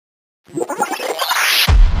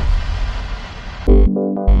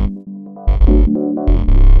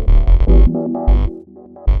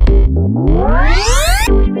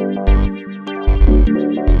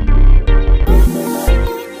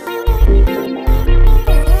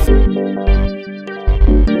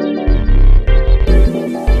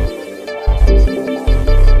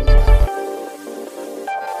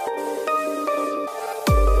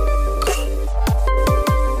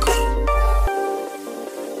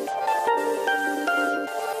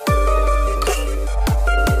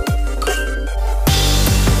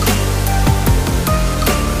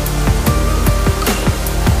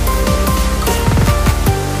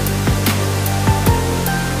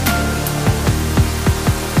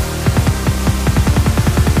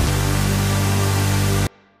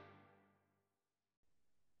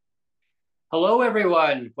Hello,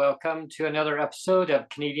 everyone. Welcome to another episode of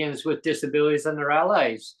Canadians with Disabilities and Their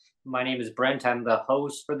Allies. My name is Brent. I'm the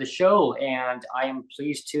host for the show, and I am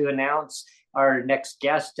pleased to announce our next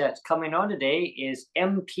guest that's coming on today is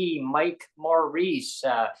MP Mike Morrice.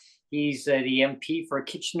 He's the MP for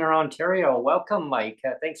Kitchener, Ontario. Welcome, Mike.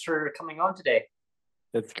 Thanks for coming on today.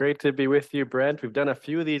 It's great to be with you, Brent. We've done a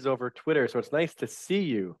few of these over Twitter, so it's nice to see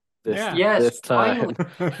you this time.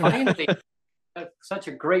 Finally. Such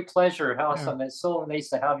a great pleasure. Awesome. Yeah. It's so nice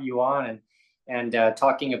to have you on and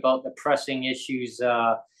talking about the pressing issues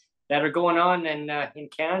that are going on in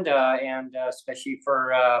Canada and especially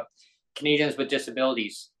for Canadians with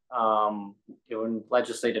disabilities doing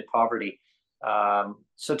legislated poverty.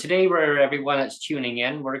 So today, for everyone that's tuning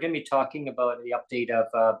in, we're going to be talking about the update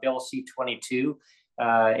of Bill C-22.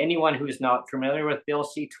 Anyone who's not familiar with Bill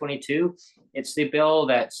C-22, it's the bill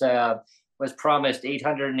that's was promised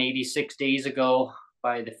 886 days ago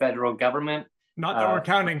by the federal government. Not that we're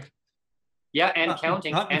counting. Yeah, and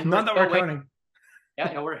counting. Not that we're counting.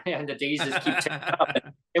 Yeah, no, and the days just keep ticking up.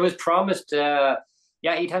 It was promised,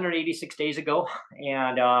 886 days ago,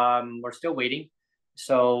 and we're still waiting.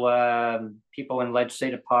 So people in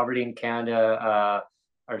legislative poverty in Canada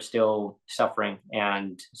are still suffering.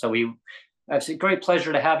 And so it's a great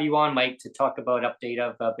pleasure to have you on, Mike, to talk about update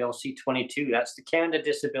of Bill C-22. That's the Canada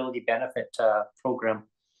Disability Benefit Program.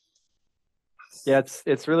 Yeah,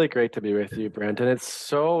 it's really great to be with you, Brent. And it's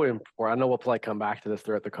so important. I know we'll probably come back to this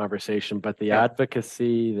throughout the conversation, but the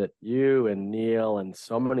advocacy that you and Neil and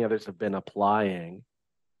so many others have been applying,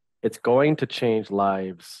 it's going to change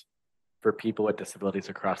lives for people with disabilities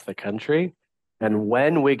across the country. And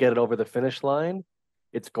when we get it over the finish line,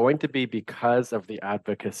 it's going to be because of the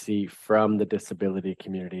advocacy from the disability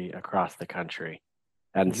community across the country.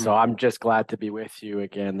 And so I'm just glad to be with you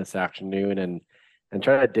again this afternoon and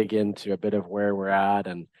try to dig into a bit of where we're at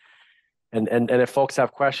and if folks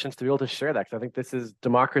have questions to be able to share that, because I think this is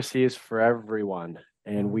democracy is for everyone.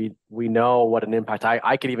 And we know what an impact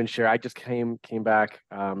I could even share. I just came back.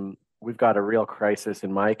 We've got a real crisis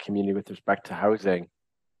in my community with respect to housing.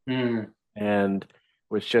 And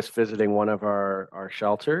was just visiting one of our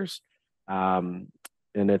shelters. And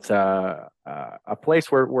it's a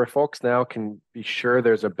place where folks now can be sure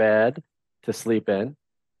there's a bed to sleep in.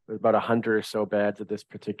 There's about 100 or so beds at this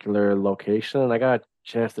particular location. And I got a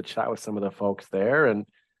chance to chat with some of the folks there. And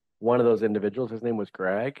one of those individuals, his name was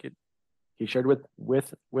Greg, he shared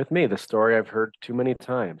with me the story I've heard too many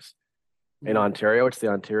times. In Ontario, it's the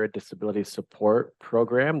Ontario Disability Support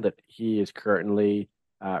Program that he is currently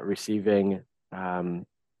receiving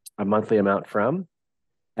a monthly amount from.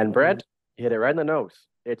 And Brent hit it right in the nose.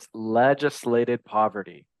 It's legislated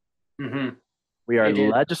poverty. We are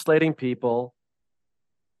legislating people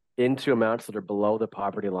into amounts that are below the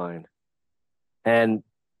poverty line. And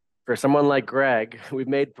for someone like Greg, we've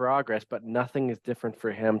made progress, but nothing is different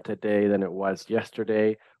for him today than it was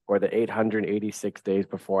yesterday or the 886 days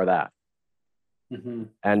before that.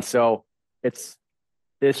 And so it's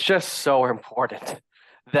just so important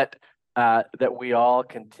that we all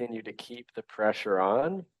continue to keep the pressure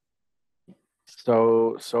on,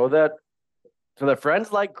 so that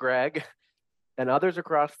friends like Greg and others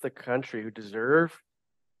across the country who deserve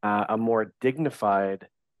a more dignified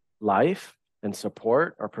life and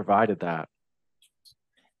support are provided that.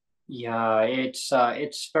 Yeah,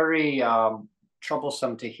 it's very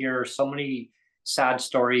troublesome to hear so many sad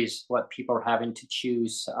stories what people are having to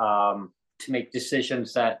choose to make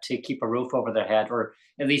decisions that to keep a roof over their head, or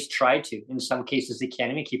at least try to. In some cases, they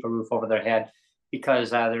can't even keep a roof over their head because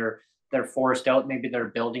they're forced out. Maybe their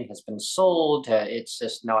building has been sold. It's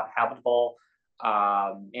just not habitable.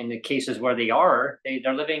 In the cases where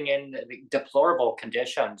they're living in deplorable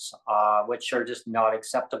conditions, which are just not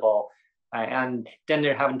acceptable. And then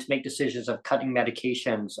they're having to make decisions of cutting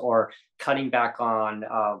medications or cutting back on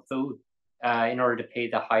food in order to pay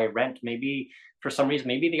the high rent. Maybe for some reason,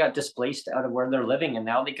 maybe they got displaced out of where they're living, and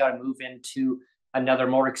now they got to move into another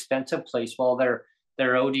more expensive place. Well, their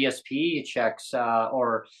ODSP checks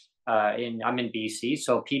or I'm in BC,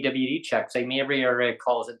 so PWD checks. I mean, every area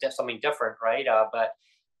calls it something different, right? But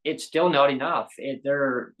it's still not enough.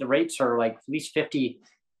 The rates are like at least 50.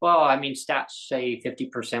 Well, I mean, stats say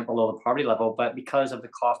 50% below the poverty level, but because of the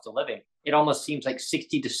cost of living, it almost seems like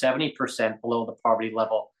 60 to 70% below the poverty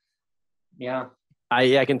level. Yeah.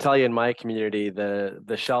 I can tell you in my community,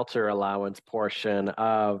 the shelter allowance portion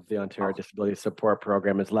of the Ontario Disability Support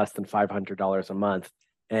Program is less than $500 a month.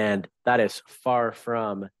 And that is far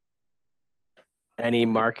from any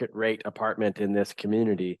market rate apartment in this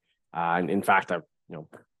community. And in fact,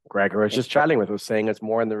 Greg, who I was just chatting with, was saying it's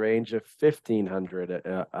more in the range of 1,500.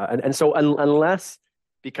 And so unless,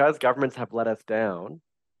 because governments have let us down,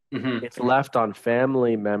 it's left on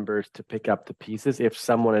family members to pick up the pieces if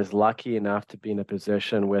someone is lucky enough to be in a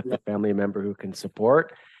position with a family member who can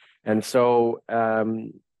support. And so,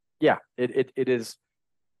 it is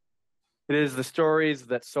the stories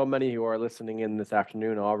that so many who are listening in this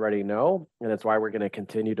afternoon already know, and that's why we're going to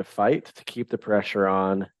continue to fight to keep the pressure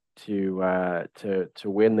on to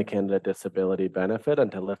win the Canada Disability Benefit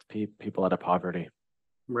and to lift people out of poverty.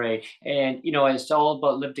 Right. And, it's all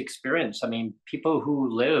about lived experience. I mean, people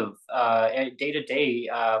who live day to day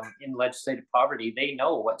in legislative poverty, they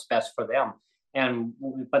know what's best for them.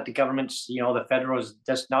 But the government's, the federal is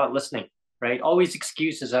just not listening, right? Always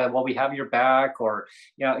excuses, well, we have your back, or,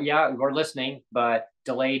 yeah, we're listening, but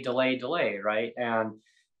delay, right? And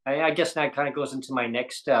I guess that kind of goes into my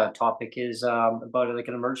next topic is about like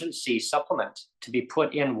an emergency supplement to be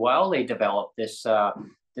put in while they develop this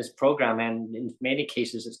program, and in many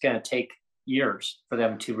cases, it's going to take years for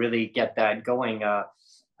them to really get that going.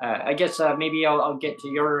 I guess maybe I'll get to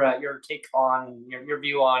your take on your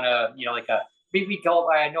view on I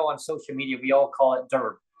know on social media we all call it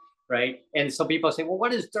DERB, right? And so people say, well,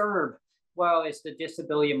 what is DERB? Well, it's the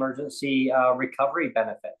Disability Emergency Recovery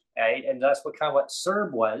Benefit, right? And that's what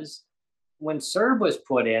CERB was. When CERB was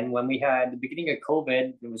put in, when we had the beginning of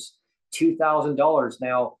COVID, it was $2,000.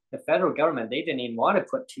 Now, the federal government, they didn't even want to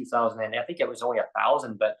put 2,000 in. I think it was only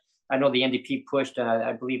 1,000, but I know the NDP pushed, and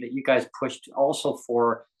I believe that you guys pushed also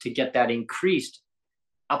to get that increased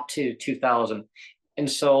up to 2,000. And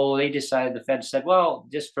so they decided, the Fed said, well,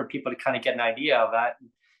 just for people to kind of get an idea of that.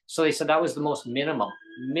 So they said that was the most minimum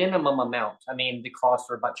amount. I mean, the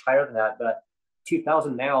costs are much higher than that, but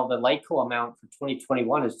 2,000 now, the LICO amount for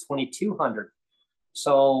 2021 is 2,200.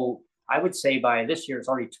 So I would say by this year, it's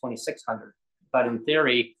already 2,600. But in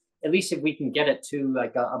theory, at least if we can get it to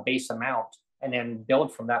like a base amount and then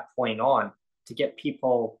build from that point on to get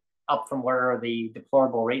people up from where the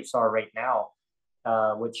deplorable rates are right now,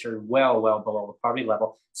 which are well below the poverty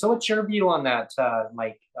level. So what's your view on that,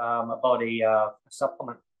 Mike, about a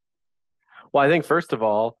supplement? Well, I think first of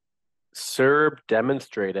all, CERB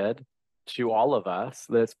demonstrated to all of us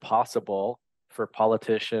that it's possible for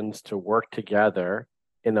politicians to work together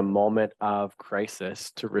in a moment of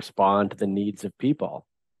crisis to respond to the needs of people.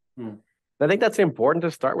 I think that's important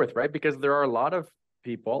to start with, right? Because there are a lot of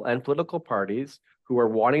people and political parties who are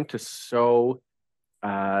wanting to sow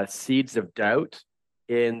seeds of doubt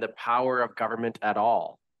in the power of government at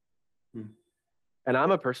all. And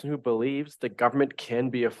I'm a person who believes that government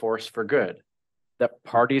can be a force for good, that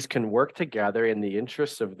parties can work together in the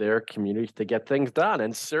interests of their communities to get things done.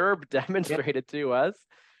 And CERB demonstrated to us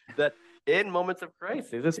that in moments of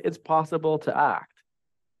crisis, it's possible to act.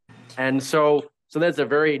 And so there's a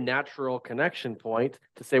very natural connection point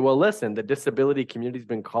to say, well, listen, the disability community's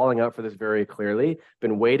been calling out for this very clearly,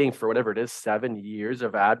 been waiting for whatever it is, 7 years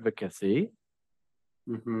of advocacy.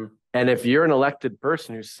 And if you're an elected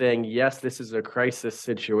person who's saying, yes, this is a crisis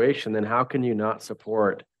situation, then how can you not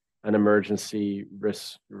support an emergency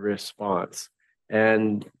response?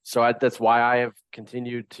 And so that's why I have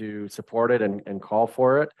continued to support it and call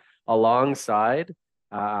for it. Alongside,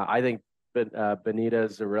 I think Benita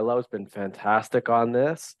Zarillo has been fantastic on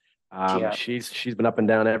this. She's been up and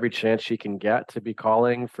down every chance she can get to be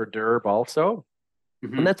calling for DERB also.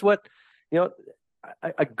 And that's what,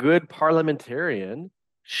 a good parliamentarian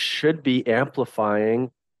should be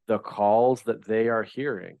amplifying the calls that they are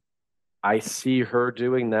hearing. I see her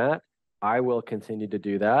doing that. I will continue to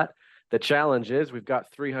do that. The challenge is we've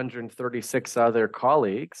got 336 other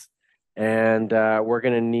colleagues, and we're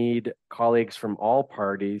going to need colleagues from all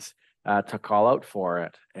parties to call out for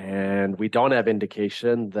it. And we don't have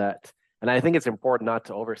indication that, and I think it's important not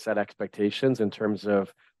to overset expectations in terms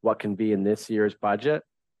of what can be in this year's budget.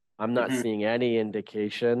 I'm not seeing any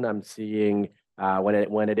indication. I'm seeing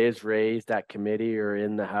when it is raised at committee or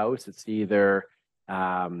in the House, it's either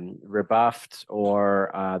rebuffed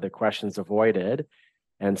or the question's avoided.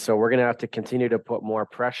 And so we're going to have to continue to put more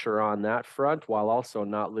pressure on that front while also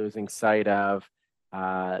not losing sight of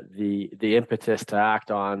the impetus to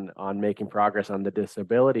act on making progress on the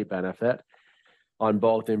disability benefit, on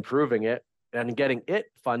both improving it and getting it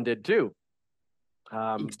funded too.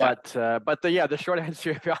 Exactly. But the short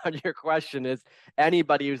answer on your question is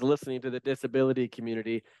anybody who's listening to the disability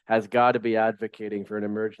community has got to be advocating for an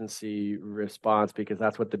emergency response, because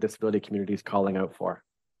that's what the disability community is calling out for.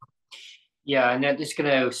 Yeah, and that is going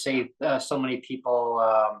to save so many people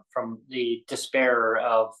from the despair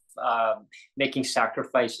of making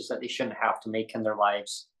sacrifices that they shouldn't have to make in their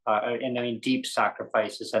lives, and I mean deep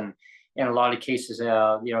sacrifices. And in a lot of cases,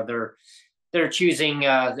 they're choosing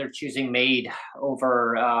MAID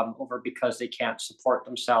over because they can't support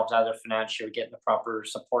themselves either financially or getting the proper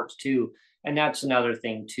supports too. And that's another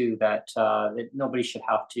thing too, that nobody should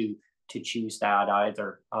have to choose that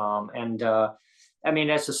either. I mean,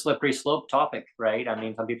 that's a slippery slope topic, right? I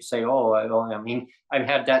mean, some people say, "Oh, I mean, I've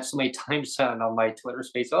had that so many times on my Twitter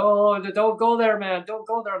space. Oh, don't go there, man. Don't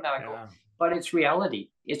go there, man." Yeah. But it's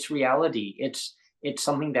reality. It's reality. It's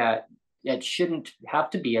something that shouldn't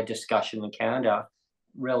have to be a discussion in Canada,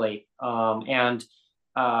 really. They're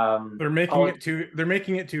making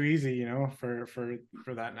it too easy,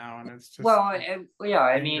 for that now, and it's just yeah.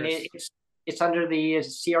 I mean, it's under the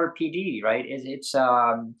CRPD, right? It's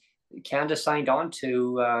Canada signed on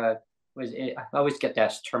to I always get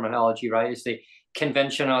that terminology right. It's the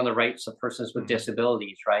Convention on the Rights of Persons with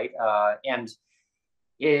Disabilities, right? And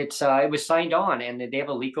it was signed on, and they have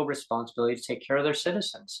a legal responsibility to take care of their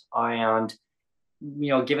citizens. And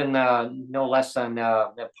given no less than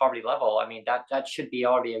the poverty level, I mean that should be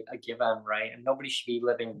already a given, right? And nobody should be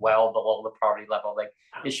living well below the poverty level. Like,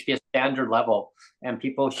 it should be a standard level, and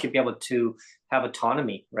people should be able to have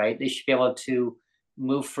autonomy, right? They should be able to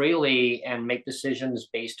move freely and make decisions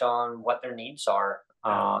based on what their needs are.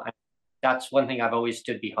 That's one thing I've always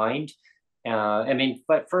stood behind. I mean,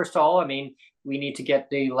 but first of all, I mean, we need to get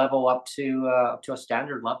the level up to a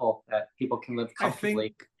standard level that people can live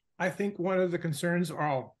comfortably. I think one of the concerns,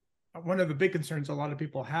 or one of the big concerns a lot of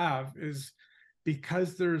people have, is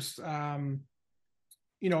because there's, there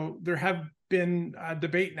have been a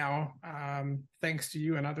debate now, thanks to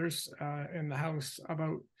you and others in the House,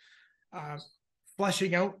 about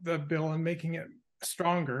fleshing out the bill and making it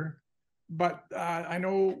stronger. But I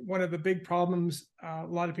know one of the big problems a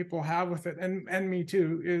lot of people have with it, and me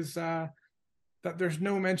too, is that there's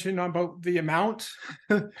no mention about the amount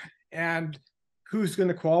and who's going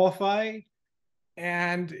to qualify,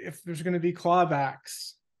 and if there's going to be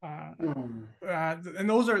clawbacks. And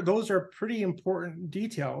those are pretty important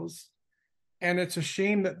details. And it's a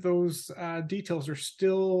shame that those details are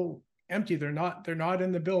still empty. They're not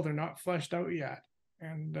in the bill. They're not fleshed out yet.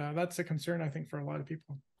 And that's a concern, I think, for a lot of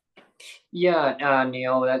people. Yeah,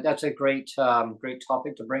 Neil, that's a great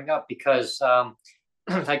topic to bring up, because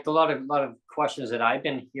like a lot of questions that I've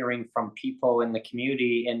been hearing from people in the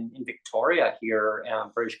community in Victoria here,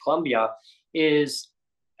 British Columbia, is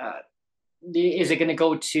it going to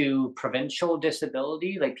go to provincial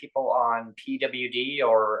disability, like people on PWD,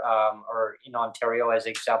 or in Ontario, as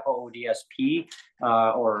example, ODSP,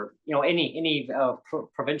 or any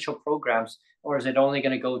provincial programs, or is it only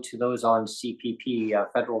going to go to those on CPP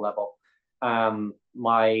federal level?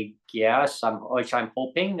 My guess, which I'm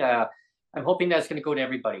hoping that's going to go to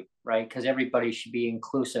everybody, right? Because everybody should be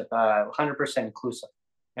inclusive, 100% inclusive.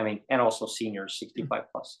 I mean, and also seniors, 65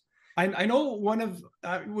 plus. I know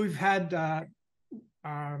we've had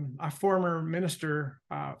a former minister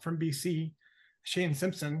from BC, Shane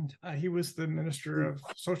Simpson. He was the Minister of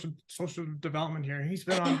Social Development here. He's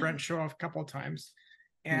been on Brent's show a couple of times.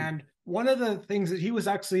 And one of the things that he was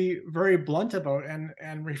actually very blunt about,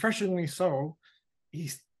 and refreshingly so, he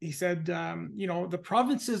said, the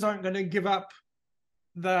provinces aren't going to give up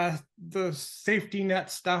the safety net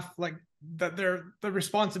stuff, like that they're the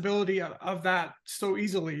responsibility of that so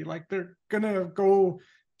easily. Like, they're going to go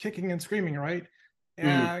kicking and screaming, right?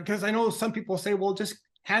 Because I know some people say, well, just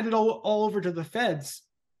hand it all over to the feds.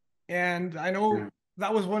 And I know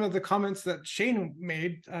that was one of the comments that Shane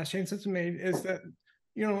Simpson made, is that,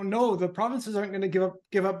 no, the provinces aren't going to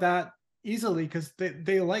give up that easily, because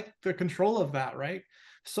they like the control of that, right?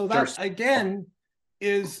 So that, again,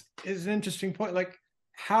 is an interesting point. Like,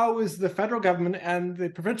 how is the federal government and the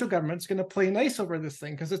provincial governments going to play nice over this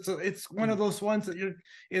thing? Because it's one of those ones that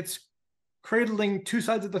it's cradling two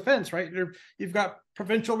sides of the fence, right? You've got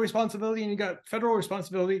provincial responsibility and you got federal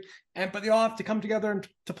responsibility, but they all have to come together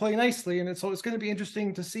to play nicely. And so it's going to be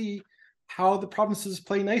interesting to see how the provinces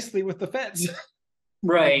play nicely with the feds.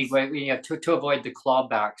 Right, right. To avoid the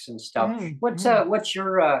clawbacks and stuff. What's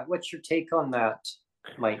your take on that,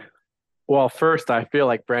 Mike? Well, first, I feel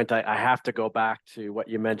like, Brent, I have to go back to what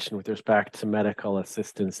you mentioned with respect to medical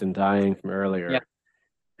assistance in dying from earlier. Yeah.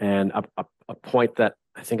 And a point that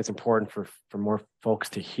I think it's important for more folks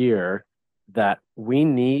to hear, that we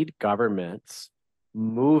need governments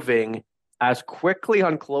moving as quickly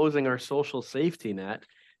on closing our social safety net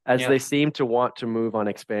as they seem to want to move on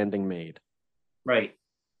expanding MAID. Right.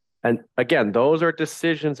 And again, those are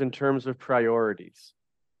decisions in terms of priorities.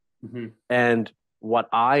 Mm-hmm. And what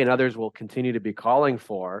I and others will continue to be calling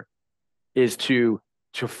for is to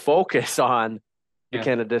focus on the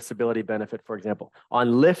Canada Disability Benefit, for example,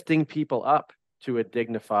 on lifting people up to a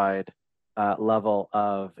dignified level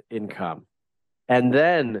of income. And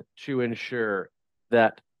then to ensure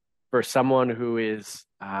that for someone who is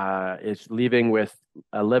living with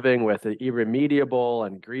an irremediable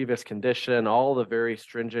and grievous condition, all the very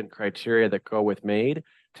stringent criteria that go with MAID,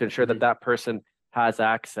 to ensure that that person has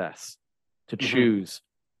access to choose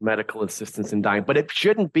medical assistance in dying. But it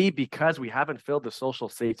shouldn't be because we haven't filled the social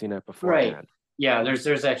safety net beforehand. Right. Yeah,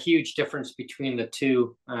 there's a huge difference between the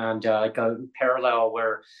two, and like a parallel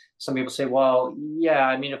where some people say, well, yeah,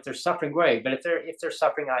 I mean, if they're suffering, great, but if they're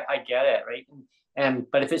suffering, I get it, right?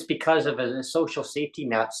 But if it's because of a social safety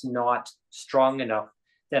net's not strong enough,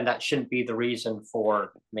 then that shouldn't be the reason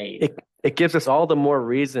for MAID. It gives us all the more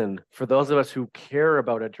reason for those of us who care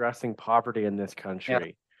about addressing poverty in this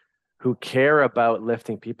country, who care about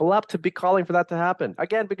lifting people up, to be calling for that to happen.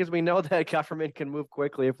 Again, because we know that government can move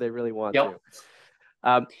quickly if they really want to.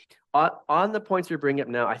 On the points you're bringing up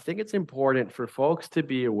now, I think it's important for folks to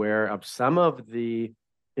be aware of some of the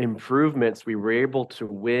improvements we were able to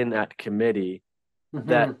win at committee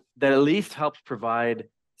that at least helps provide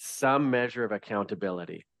some measure of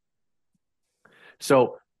accountability.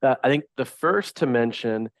 So I think the first to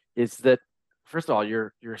mention is that, first of all,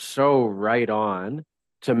 you're so right on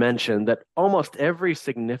to mention that almost every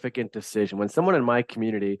significant decision, when someone in my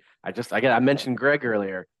community, I mentioned Greg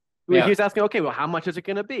earlier, he was asking, okay, well, how much is it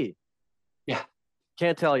going to be? Yeah.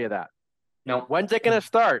 Can't tell you that. No. When's it going to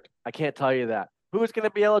start? I can't tell you that. Who's going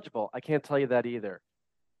to be eligible? I can't tell you that either.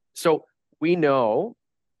 So we know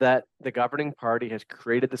that the governing party has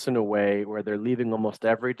created this in a way where they're leaving almost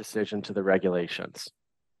every decision to the regulations.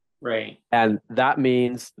 Right. And that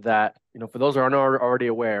means that, for those who aren't already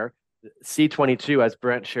aware, C-22, as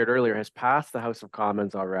Brent shared earlier, has passed the House of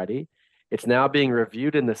Commons already. It's now being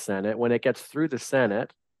reviewed in the Senate. When it gets through the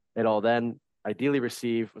Senate, it'll then ideally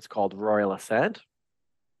receive what's called royal assent.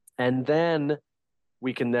 And then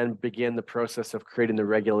we can then begin the process of creating the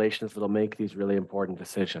regulations that'll make these really important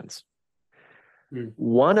decisions.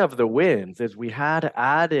 One of the wins is we had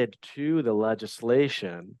added to the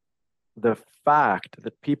legislation the fact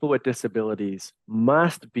that people with disabilities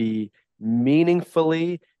must be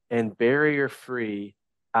meaningfully and barrier-free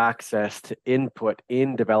access to input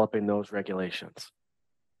in developing those regulations.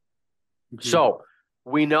 So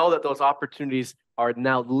we know that those opportunities are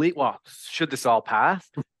now, should this all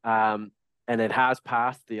pass, and it has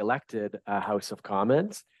passed the elected House of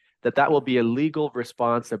Commons, that will be a legal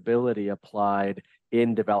responsibility applied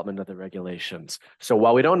in development of the regulations. So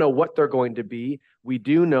while we don't know what they're going to be, we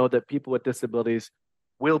do know that people with disabilities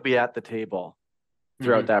will be at the table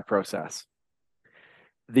throughout that process.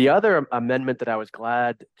 The other amendment that I was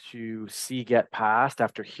glad to see get passed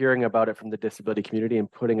after hearing about it from the disability community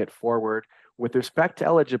and putting it forward with respect to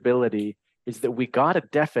eligibility is that we got a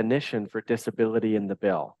definition for disability in the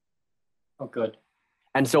bill. Oh, good.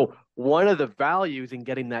 And so one of the values in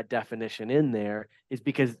getting that definition in there is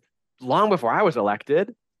because long before I was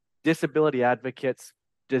elected, disability advocates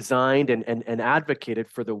designed and advocated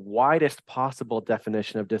for the widest possible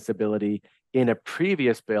definition of disability in a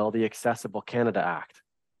previous bill, the Accessible Canada Act.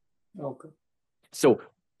 Okay. So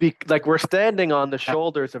we're standing on the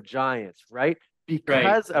shoulders of giants, right?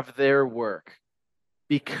 Because of their work,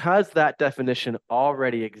 because that definition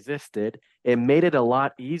already existed, it made it a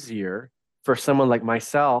lot easier for someone like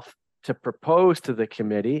myself to propose to the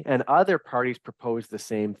committee, and other parties proposed the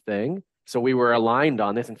same thing. So we were aligned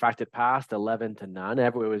on this. In fact, it passed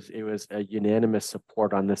 11-0. It was a unanimous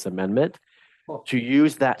support on this amendment to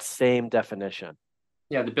use that same definition.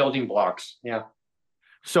 Yeah, the building blocks. Yeah.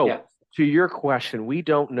 So to your question, we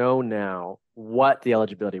don't know now what the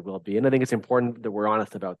eligibility will be. And I think it's important that we're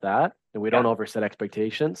honest about that and we don't overset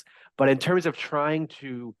expectations. But in terms of trying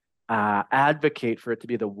to advocate for it to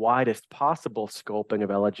be the widest possible scoping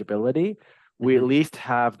of eligibility, we at least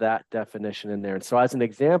have that definition in there. And so as an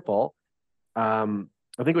example, I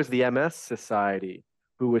think it was the MS Society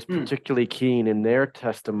who was particularly keen in their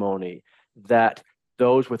testimony that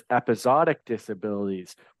those with episodic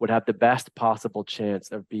disabilities would have the best possible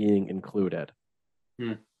chance of being included.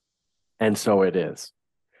 And so it is.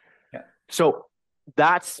 Yeah. So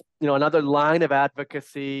that's, another line of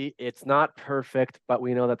advocacy. It's not perfect, but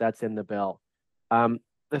we know that that's in the bill.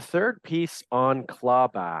 The third piece on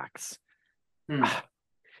clawbacks.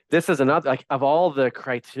 This is another, like, of all the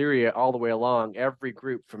criteria all the way along, every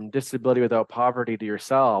group from Disability Without Poverty to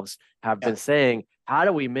yourselves have been saying, how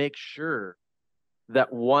do we make sure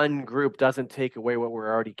that one group doesn't take away what we're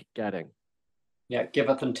already getting? Yeah, give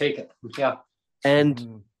it and take it. Yeah.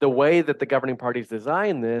 And the way that the governing parties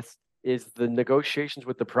design this is the negotiations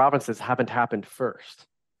with the provinces haven't happened first.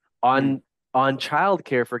 On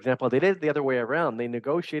childcare, for example, they did it the other way around. They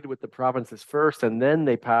negotiated with the provinces first, and then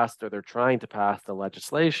they passed, or they're trying to pass, the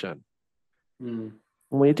legislation. When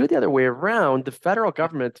you do it the other way around, the federal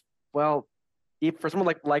government, well, if for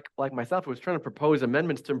someone like myself who was trying to propose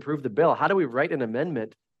amendments to improve the bill, how do we write an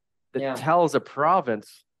amendment that tells a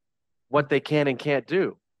province what they can and can't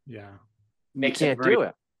do? Yeah. You can't do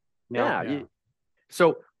it. No.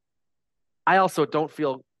 So I also don't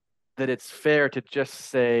feel that it's fair to just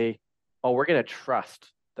say, oh, we're going to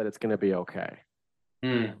trust that it's going to be okay.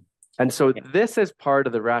 And so this is part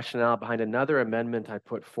of the rationale behind another amendment I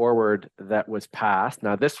put forward that was passed.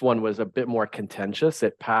 Now, this one was a bit more contentious.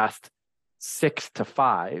 It passed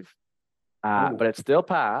 6-5, but it still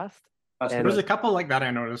passed. There was a couple like that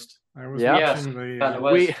I noticed. I was watching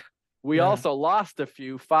the... We also lost a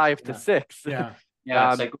few 5-6.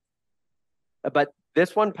 But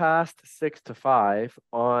this one passed 6-5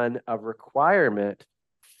 on a requirement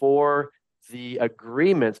for the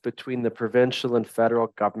agreements between the provincial and federal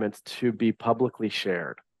governments to be publicly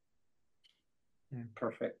shared.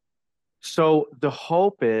 Perfect. So the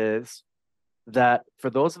hope is that for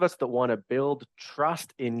those of us that want to build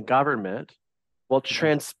trust in government, well,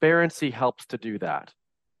 transparency helps to do that.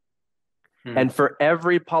 And for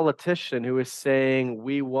every politician who is saying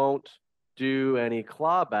we won't do any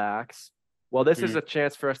clawbacks, well, this is a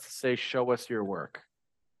chance for us to say, show us your work.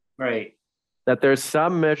 Right. That there's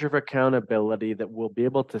some measure of accountability, that we'll be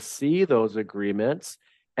able to see those agreements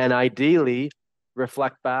and ideally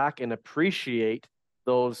reflect back and appreciate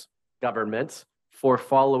those governments for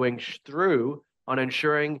following through on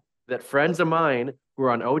ensuring that friends of mine who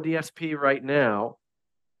are on ODSP right now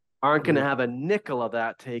aren't going to have a nickel of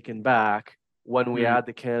that taken back when we add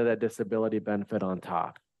the Canada Disability Benefit on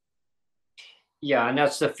top. Yeah, and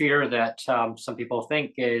that's the fear that some people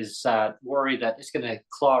think is worry that it's going to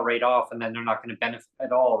claw right off and then they're not going to benefit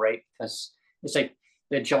at all, right? Because it's like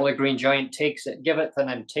the Jolly Green Giant takes it, give it, and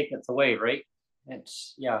then take it away, right?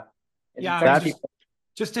 It's,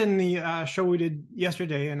 just in the show we did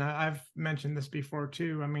yesterday, and I've mentioned this before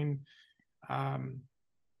too. I mean,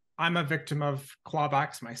 I'm a victim of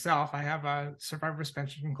clawbacks myself. I have a survivor's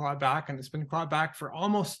pension clawback, and it's been clawed back for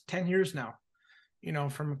almost 10 years now,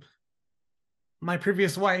 from my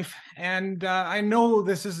previous wife. And I know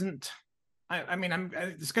this isn't,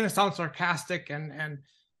 it's going to sound sarcastic and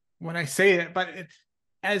when I say it, but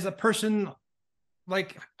as a person,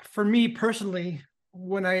 like for me personally,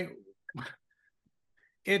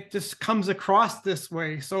 it just comes across this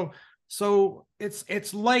way. So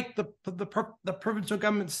it's like the provincial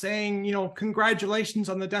government saying, congratulations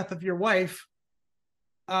on the death of your wife.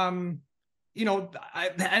 And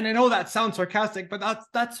I know that sounds sarcastic, but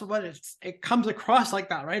that's what it comes across like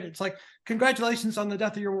that, right? It's like, congratulations on the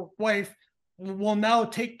death of your wife. We'll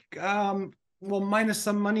now we'll minus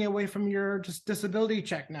some money away from your just disability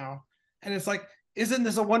check now. And it's like, isn't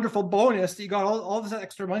this a wonderful bonus that you got all this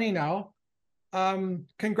extra money now?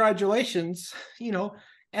 Congratulations,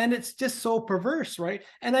 and it's just so perverse, right?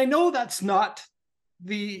 And I know that's not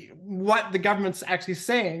what the government's actually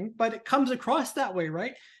saying, but it comes across that way,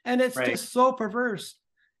 right? And it's just so perverse.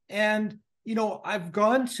 And I've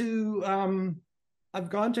gone to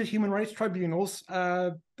human rights tribunals,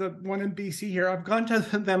 the one in BC here. I've gone to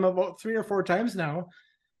them about 3 or 4 times now,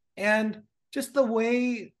 and just the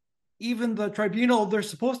way even the tribunal, they're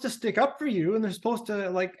supposed to stick up for you and they're supposed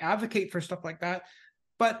to advocate for stuff like that.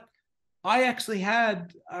 But I actually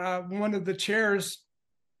had one of the chairs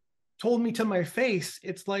told me to my face,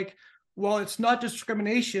 it's like, well, it's not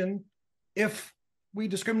discrimination if we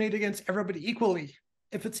discriminate against everybody equally.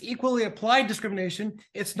 If it's equally applied discrimination,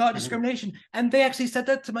 it's not discrimination. And they actually said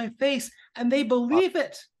that to my face, and they believe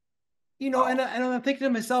it. And I'm thinking to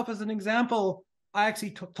myself, as an example, I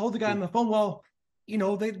actually told the guy on the phone, well,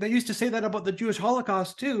 they used to say that about the Jewish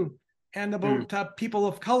Holocaust too, and about people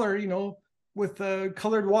of color, with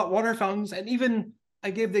colored water fountains. And even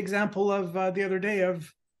I gave the example of the other day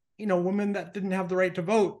of, women that didn't have the right to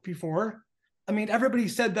vote before. I mean, everybody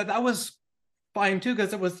said that was fine too,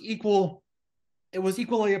 because it was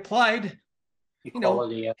equally applied.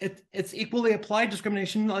 Equality. It's equally applied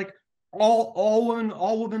discrimination. Like all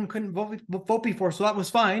women couldn't vote before, so that was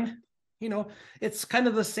fine. It's kind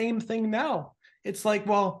of the same thing now. It's like,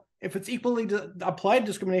 well, if it's equally applied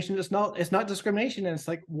discrimination, it's not discrimination. And it's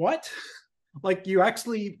like, what? Like you're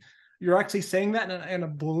actually saying that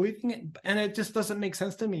and believing it, and it just doesn't make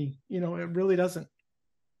sense to me. It really doesn't.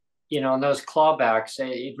 And those clawbacks,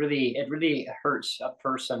 it really hurts a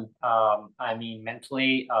person. I mean,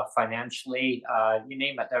 mentally, financially, you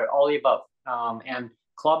name it, they're all the above. And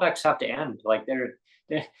clawbacks have to end. Like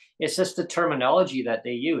it's just the terminology that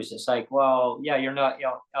they use. It's like, well, yeah, you're not,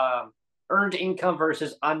 earned income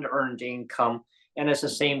versus unearned income, and it's the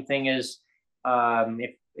same thing as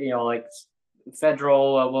if like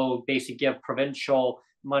federal will basically give provincial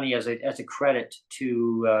money as a credit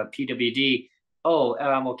to PWD. Oh,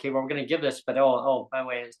 okay, well, we're going to give this, but by the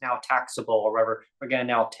way, it's now taxable or whatever. We're going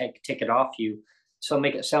to now take it off you. So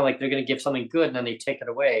make it sound like they're going to give something good and then they take it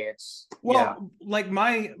away. It's like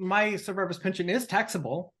my survivor's pension is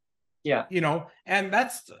taxable. Yeah. And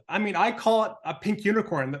that's, I mean, I call it a pink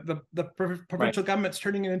unicorn. The provincial government's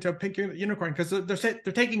turning it into a pink unicorn because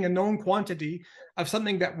they're taking a known quantity of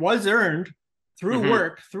something that was earned through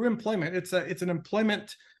work, through employment. It's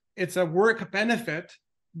a work benefit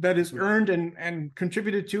that is earned and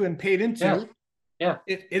contributed to and paid into. Yeah.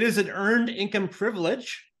 It is an earned income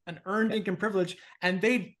privilege, income privilege, and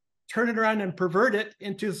they turn it around and pervert it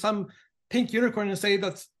into some pink unicorn and say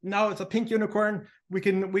now it's a pink unicorn. We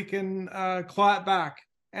can claw it back,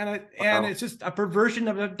 and it's just a perversion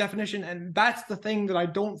of a definition, and that's the thing that I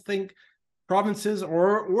don't think provinces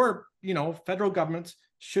or federal governments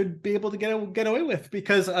should be able to get away with,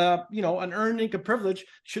 because an earned income privilege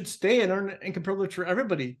should stay an earned income privilege for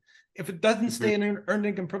everybody. If it doesn't stay an earned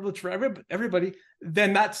income privilege for everybody,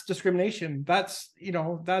 then that's discrimination. That's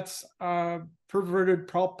perverted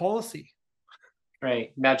policy.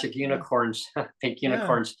 Right, magic unicorns, pink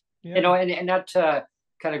unicorns. Yeah. And that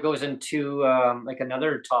kind of goes into like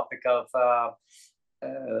another topic of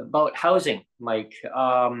about housing, Mike.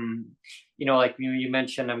 Like you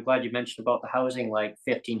mentioned, I'm glad you mentioned about the housing, like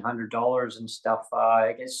 $1,500 and stuff.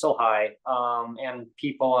 It's so high, and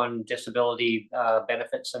people on disability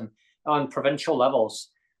benefits and on provincial levels.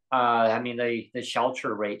 I mean, the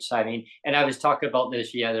shelter rates. I mean, and I was talking about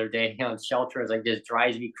this the other day on shelter. It's like, this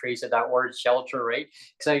drives me crazy, that word shelter rate,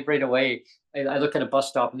 because I right away I look at a bus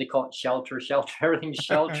stop and they call it shelter, everything's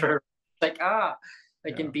shelter. Like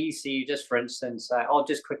in BC, just for instance, I'll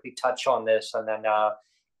just quickly touch on this, and then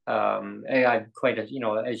I'm quite a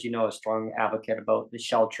as you know, a strong advocate about the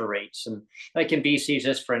shelter rates, and like in BC,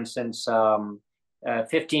 just for instance,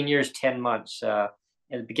 15 years, 10 months.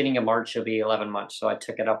 At the beginning of March, it'll be 11 months. So I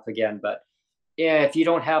took it up again. But yeah, if you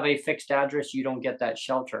don't have a fixed address, you don't get that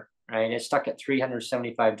shelter, right? It's stuck at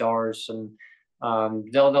 $375,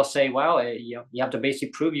 and they'll say, well, you have to basically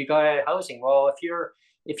prove you got housing. Well,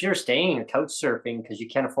 if you're staying and couch surfing because you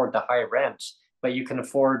can't afford the high rents, but you can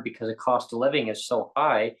afford because the cost of living is so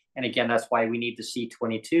high, and again, that's why we need the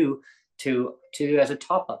C22 to as a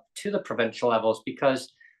top up to the provincial levels,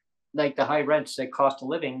 because like the high rents, the cost of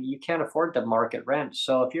living, you can't afford the market rent.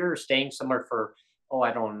 So if you're staying somewhere for,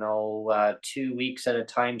 I don't know, 2 weeks at a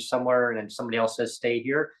time somewhere, and then somebody else says stay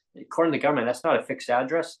here, according to the government, that's not a fixed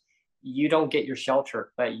address. You don't get your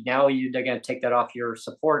shelter, but now they're going to take that off your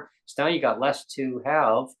support. So now you got less to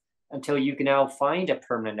have until you can now find a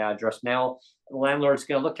permanent address. Now the landlord's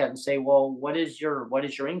going to look at it and say, well, what is your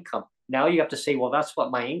income? Now you have to say, well, that's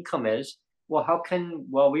what my income is. Well,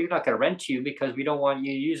 we're not going to rent you because we don't want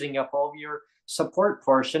you using up all of your support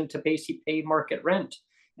portion to basically pay market rent.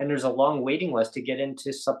 And there's a long waiting list to get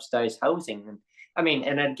into subsidized housing. And I mean,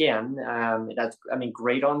 and again,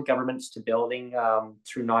 great on governments to building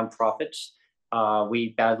through nonprofits. We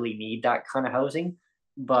badly need that kind of housing.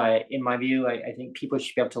 But in my view, I think people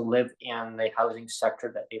should be able to live in the housing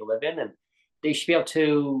sector that they live in. And they should be able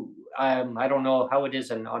to, I don't know how it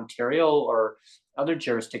is in Ontario or other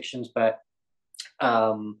jurisdictions, but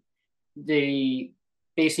the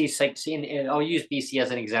basically and I'll use BC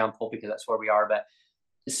as an example because that's where we are. But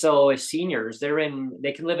so as seniors, they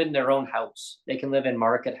can live in their own house. They can live in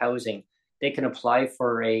market housing. They can apply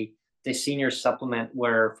for the senior supplement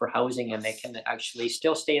for housing, and they can actually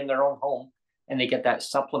still stay in their own home, and they get that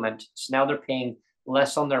supplement. So now they're paying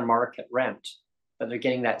less on their market rent, but they're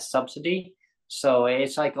getting that subsidy. So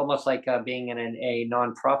it's like almost like being in a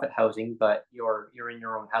nonprofit housing, but you're in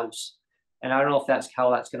your own house. And I don't know if that's how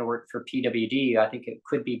that's going to work for PWD. I think it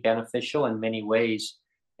could be beneficial in many ways.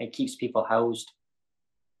 It keeps people housed.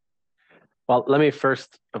 Well, let me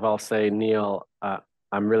first of all say, Neil,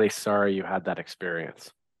 I'm really sorry you had that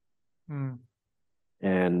experience. Hmm.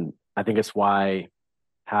 And I think it's why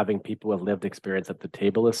having people with lived experience at the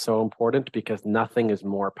table is so important, because nothing is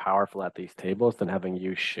more powerful at these tables than having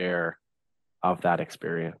you share of that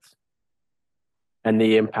experience and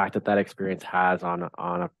the impact that that experience has on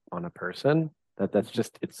a person. That's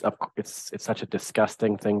just it's such a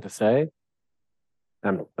disgusting thing to say.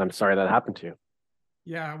 I'm sorry that happened to you.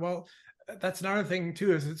 Yeah, well, that's another thing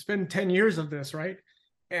too, is it's been 10 years of this, right?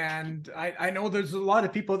 And I know there's a lot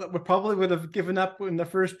of people that would have given up in the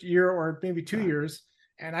first year or maybe 2 years,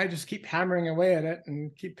 and I just keep hammering away at it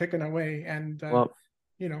and keep picking away. And Well,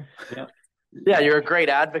 you know, yeah, you're a great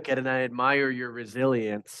advocate, and I admire your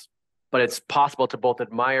resilience. But it's possible to both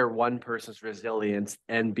admire one person's resilience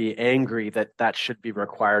and be angry that that should be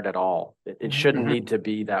required at all. It shouldn't need to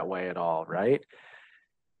be that way at all, right?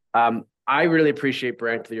 I really appreciate,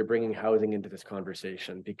 Brent, that you're bringing housing into this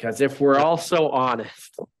conversation, because if we're all so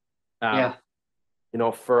honest, Yeah.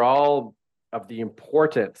 For all of the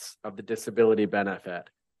importance of the disability benefit,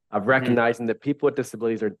 of recognizing that people with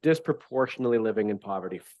disabilities are disproportionately living in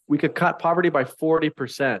poverty, we could cut poverty by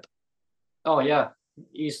 40%. Oh, yeah.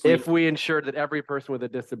 Easily. If we ensured that every person with a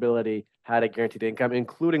disability had a guaranteed income,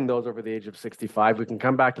 including those over the age of 65. We can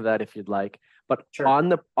come back to that if you'd like. But Sure. on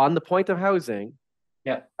the point of housing,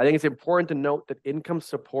 Yeah. I think it's important to note that income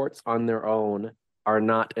supports on their own are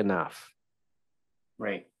not enough.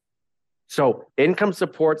 Right. So income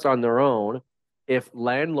supports on their own, if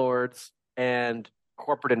landlords and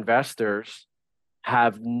corporate investors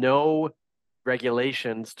have no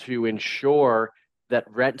regulations to ensure that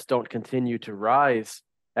rents don't continue to rise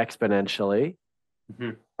exponentially,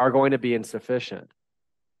 are going to be insufficient.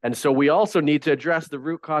 And so we also need to address the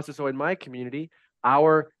root causes. So in my community,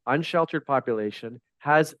 our unsheltered population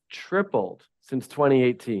has tripled since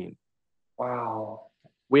 2018. Wow.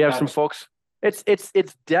 We have some folks, it's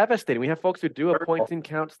devastating. We have folks who do a point and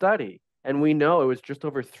count study, and we know it was just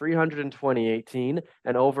over 300 in 2018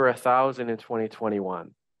 and over 1,000 in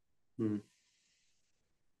 2021.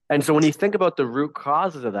 And so when you think about the root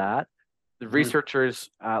causes of that, the researchers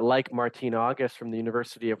like Martine August from the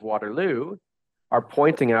University of Waterloo are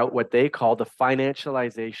pointing out what they call the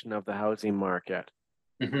financialization of the housing market.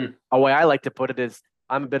 A way I like to put it is,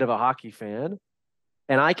 I'm a bit of a hockey fan,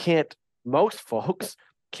 and most folks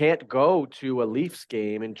can't go to a Leafs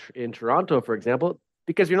game in Toronto, for example,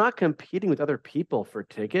 because you're not competing with other people for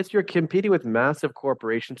tickets. You're competing with massive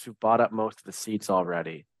corporations who've bought up most of the seats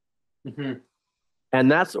already. And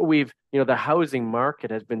that's what the housing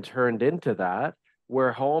market has been turned into that,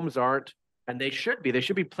 where homes aren't, and they should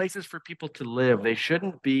be places for people to live. They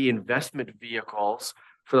shouldn't be investment vehicles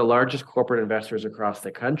for the largest corporate investors across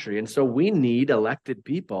the country. And so we need elected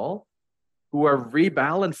people who are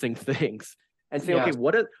rebalancing things and saying, okay,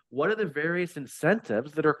 what are the various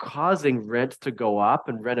incentives that are causing rent to go up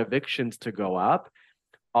and rent evictions to go up?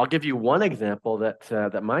 I'll give you one example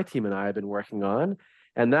that my team and I have been working on,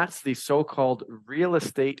 and that's the so-called real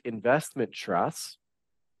estate investment trusts.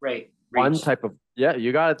 Right. One type of,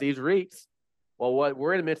 you got it, these REITs. Well,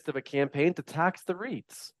 we're in the midst of a campaign to tax the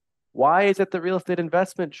REITs. Why is it the real estate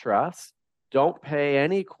investment trusts don't pay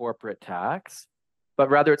any corporate tax, but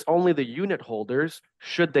rather it's only the unit holders,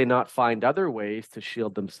 should they not find other ways to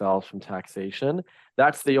shield themselves from taxation?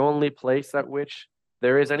 That's the only place at which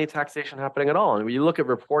there is any taxation happening at all. And when you look at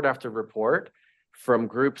report after report from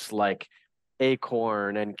groups like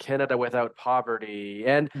Acorn and Canada Without Poverty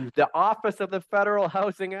and the Office of the Federal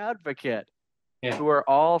Housing Advocate, who are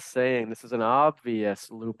all saying this is an obvious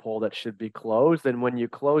loophole that should be closed. And when you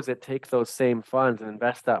close it, take those same funds and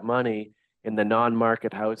invest that money in the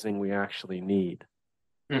non-market housing we actually need.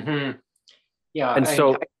 Yeah. And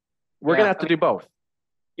so we're going to have to do both.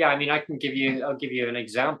 Yeah. I mean, I'll give you an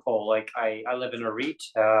example. Like I live in a REIT,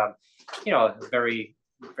 very,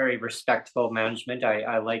 very respectful management.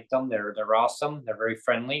 I like them. They're awesome. They're very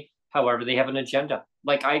friendly. However, they have an agenda.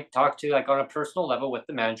 Like I talked to on a personal level with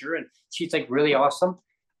the manager, and she's like really awesome.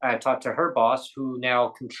 I talked to her boss, who now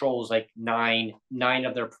controls like nine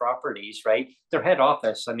of their properties, right? Their head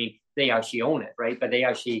office. I mean, they actually own it, right? But they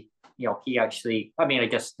actually, I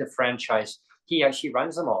guess the franchise, he actually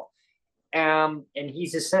runs them all. And he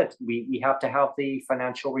just said, we have to have the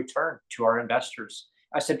financial return to our investors.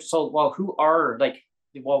 I said, so, well,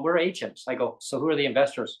 we're agents. I go, so who are the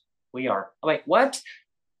investors? We are. I'm like, what?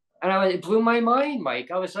 And it blew my mind,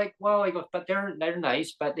 Mike. I was like, well, I go, but they're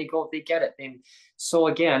nice, but they get it. And so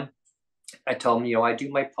again, I told them, I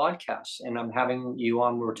do my podcast and I'm having you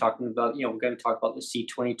on. We're talking about, we're going to talk about the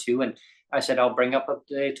C22. And I said, I'll bring up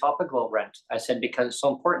the topic about rent. I said, because it's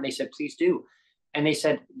so important. They said, please do. And they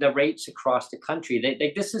said, the rates across the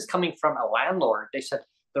country, this is coming from a landlord. They said,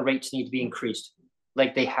 the rates need to be increased.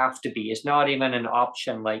 Like they have to be. It's not even an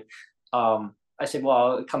option. Like, I said,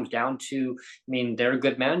 well, it comes down to, I mean, they're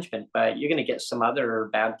good management, but you're going to get some other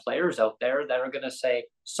bad players out there that are going to say,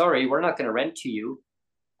 sorry, we're not going to rent to you.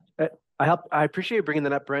 I appreciate you bringing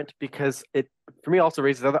that up, Brent, because it, for me, also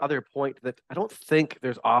raises other point that I don't think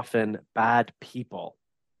there's often bad people.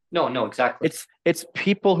 No, exactly. It's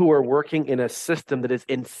people who are working in a system that is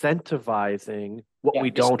incentivizing what we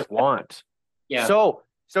don't want. Yeah. So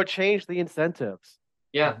change the incentives.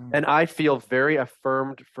 Yeah. And I feel very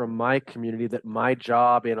affirmed from my community that my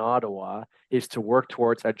job in Ottawa is to work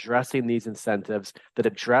towards addressing these incentives that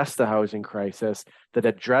address the housing crisis, that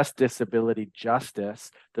address disability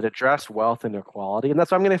justice, that address wealth inequality. And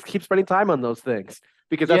that's why I'm going to keep spending time on those things,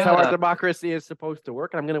 because that's how our democracy is supposed to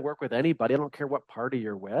work. And I'm going to work with anybody. I don't care what party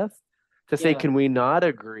you're with, to say, can we not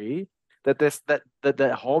agree that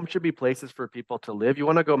that home should be places for people to live? You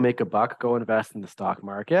want to go make a buck, go invest in the stock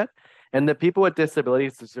market, and that people with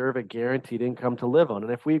disabilities deserve a guaranteed income to live on.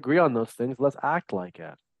 And if we agree on those things, let's act like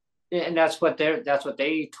it. And that's what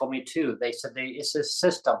they told me too. They said it's a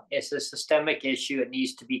system, it's a systemic issue. It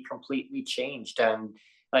needs to be completely changed. And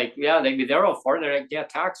like, they're all for it. They're like, yeah,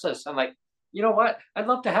 tax us. I'm like, you know what? I'd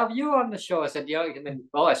love to have you on the show. I said, yeah. And then,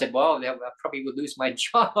 I I probably would lose my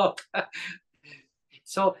job.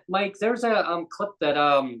 So, Mike, there's a clip that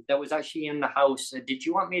that was actually in the House. Did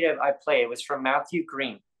you want me to play? It was from Matthew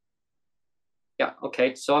Green. Yeah.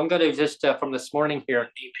 Okay. So I'm going to just from this morning here.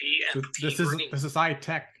 This is high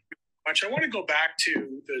tech. I want to go back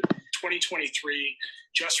to the 2023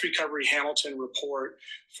 Just Recovery Hamilton report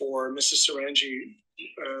for Mrs. Sarangi,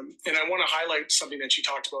 and I want to highlight something that she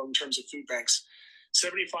talked about in terms of food banks.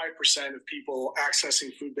 75% of people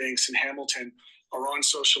accessing food banks in Hamilton are on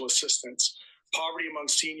social assistance. Poverty among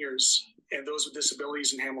seniors and those with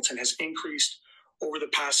disabilities in Hamilton has increased over the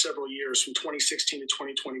past several years. From 2016 to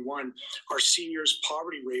 2021, our seniors'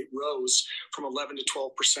 poverty rate rose from 11 to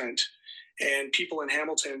 12%. And people in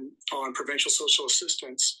Hamilton on provincial social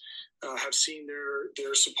assistance have seen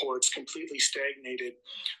their supports completely stagnated,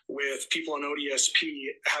 with people on ODSP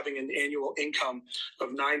having an annual income of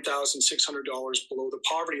 $9,600 below the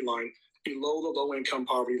poverty line, below the low-income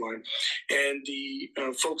poverty line. And the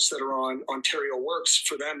folks that are on Ontario Works,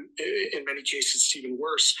 for them, in many cases, it's even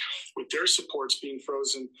worse, with their supports being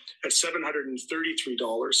frozen at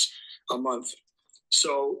 $733 a month.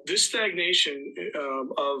 So this stagnation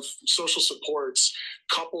of social supports,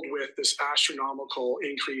 coupled with this astronomical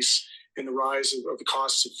increase in the rise of the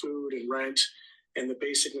costs of food and rent and the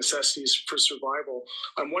basic necessities for survival,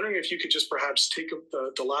 I'm wondering if you could just perhaps take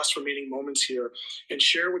the last remaining moments here and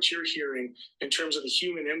share what you're hearing in terms of the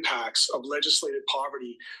human impacts of legislated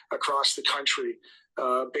poverty across the country,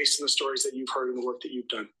 based on the stories that you've heard and the work that you've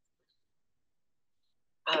done.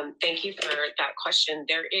 Thank you for that question.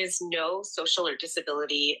 There is no social or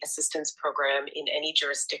disability assistance program in any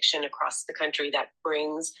jurisdiction across the country that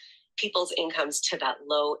brings people's incomes to that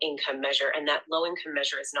low income measure. And that low income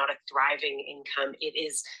measure is not a thriving income. It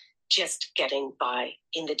is just getting by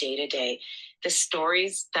in the day-to-day. The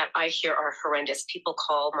stories that I hear are horrendous. People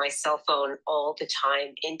call my cell phone all the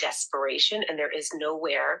time in desperation, and there is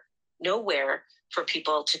nowhere for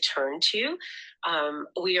people to turn to.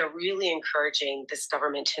 We are really encouraging this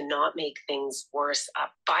government to not make things worse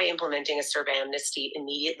by implementing a CERB amnesty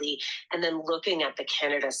immediately, and then looking at the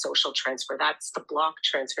Canada Social Transfer. That's the block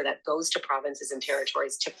transfer that goes to provinces and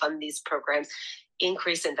territories to fund these programs,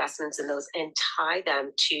 increase investments in those, and tie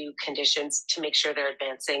them to conditions to make sure they're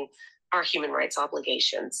advancing our human rights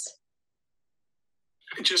obligations.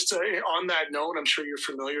 Just on that note, I'm sure you're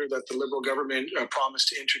familiar that the Liberal government promised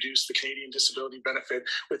to introduce the Canadian Disability Benefit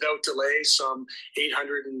without delay some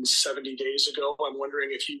 870 days ago. I'm wondering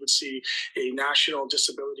if you would see a national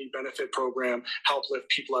disability benefit program help lift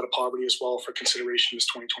people out of poverty as well for consideration in this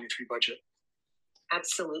 2023 budget.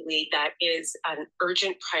 Absolutely. That is an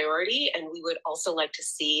urgent priority. And we would also like to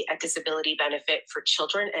see a disability benefit for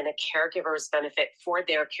children and a caregiver's benefit for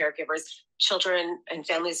their caregivers. Children and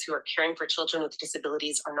families who are caring for children with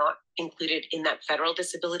disabilities are not included in that federal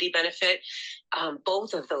disability benefit.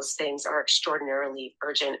 Both of those things are extraordinarily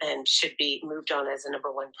urgent and should be moved on as a number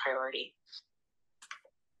one priority.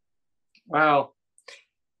 Wow.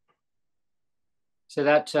 So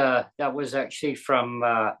that was actually from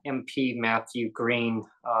MP Matthew Green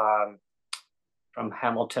from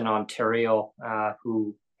Hamilton, Ontario,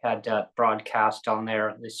 who had broadcast on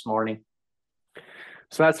there this morning.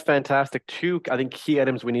 So that's fantastic. Two, I think, key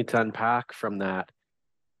items we need to unpack from that.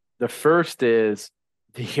 The first is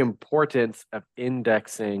the importance of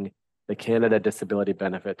indexing the Canada Disability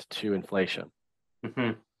Benefit to inflation.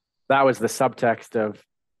 Mm-hmm. That was the subtext of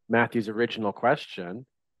Matthew's original question.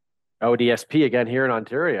 ODSP, again, here in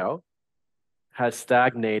Ontario, has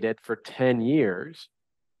stagnated for 10 years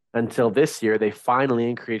until this year. They finally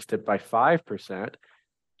increased it by 5%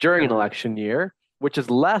 during an election year, which is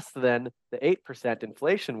less than the 8%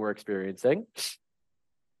 inflation we're experiencing.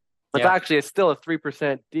 It's actually still a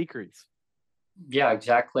 3% decrease. Yeah,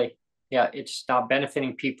 exactly. Yeah, it's not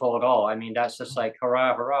benefiting people at all. I mean, that's just like,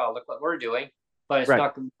 hurrah, hurrah, look what we're doing, but it's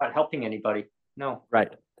not helping anybody. No.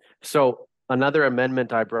 Right. So another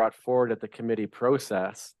amendment I brought forward at the committee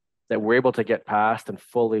process that we're able to get passed and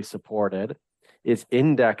fully supported is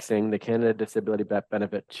indexing the Canada Disability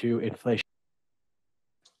Benefit to inflation.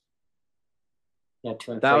 Yeah,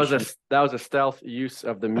 to inflation. That was a stealth use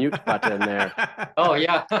of the mute button there. Oh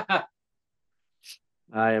yeah.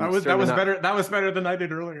 That was better. That was better than I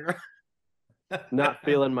did earlier. Not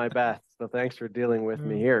feeling my best. So thanks for dealing with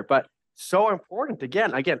me here. But so important.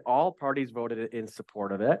 Again, all parties voted in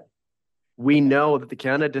support of it. We know that the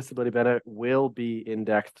Canada Disability Benefit will be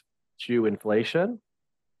indexed to inflation,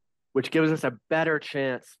 which gives us a better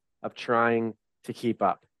chance of trying to keep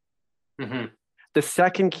up. Mm-hmm. The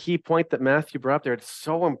second key point that Matthew brought up there, it's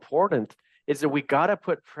so important, is that we got to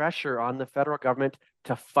put pressure on the federal government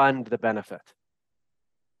to fund the benefit.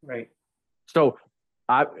 Right. So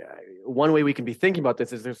one way we can be thinking about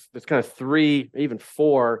this is there's kind of 3, even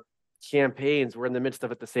 4 campaigns we're in the midst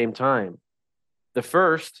of at the same time. The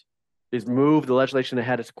first is move the legislation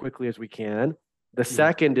ahead as quickly as we can. The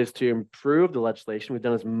second is to improve the legislation. We've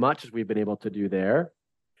done as much as we've been able to do there.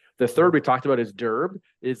 The third we talked about is DERB,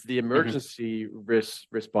 is the emergency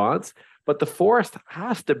response. But the fourth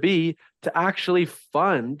has to be to actually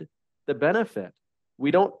fund the benefit.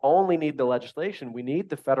 We don't only need the legislation, we need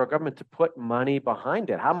the federal government to put money behind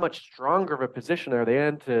it. How much stronger of a position are they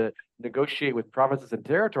in to negotiate with provinces and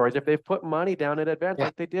territories if they've put money down in advance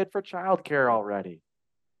like they did for childcare already?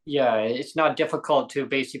 Yeah, it's not difficult to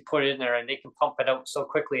basically put it in there and they can pump it out so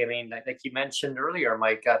quickly. I mean, like you mentioned earlier,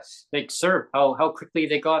 Mike, like CERB, how quickly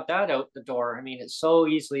they got that out the door. I mean, it's so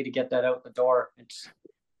easily to get that out the door.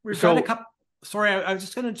 We've got a couple. Sorry, I was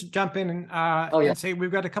just going to jump in and say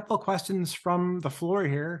we've got a couple of questions from the floor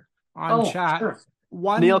here on chat. Sure.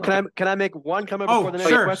 One, Neil, can I make one comment before the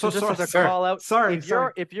next question? Just as a call out. Sorry, if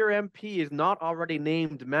your MP is not already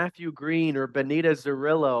named Matthew Green or Benita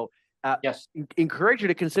Zarillo, encourage you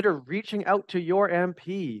to consider reaching out to your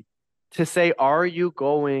MP to say, are you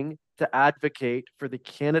going to advocate for the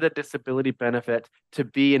Canada Disability Benefit to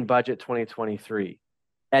be in budget 2023?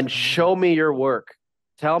 And show me your work.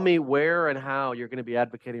 Tell me where and how you're going to be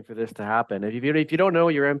advocating for this to happen. If you don't know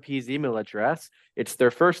your MP's email address, it's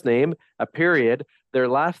their first name, a period, their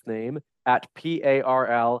last name at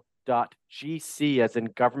parl.gc as in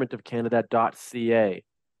governmentofcanada.ca.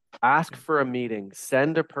 Ask for a meeting,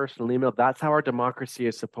 send a personal email. That's how our democracy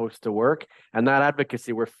is supposed to work. And that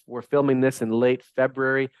advocacy, we're filming this in late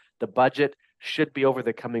February. The budget should be over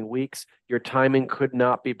the coming weeks. Your timing could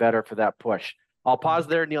not be better for that push. I'll pause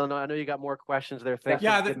there, Neil. I know you got more questions there. Thanks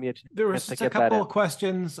for giving me a chance. There was just a couple of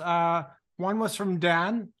questions. One was from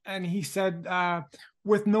Dan, and he said,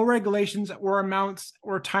 with no regulations or amounts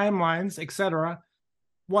or timelines, etc.,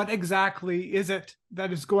 what exactly is it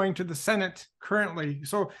that is going to the Senate currently?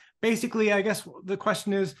 So basically, I guess the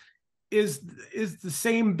question is the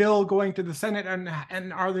same bill going to the Senate,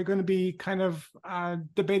 and are they going to be kind of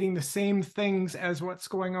debating the same things as what's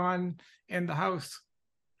going on in the House?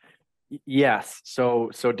 Yes. So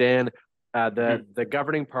Dan, the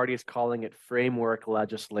governing party is calling it framework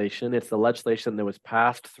legislation. It's the legislation that was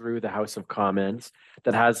passed through the House of Commons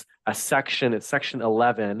that has a section, it's section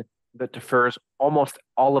 11, that defers almost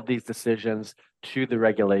all of these decisions to the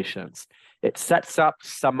regulations. It sets up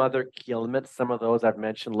some other key elements. Some of those I've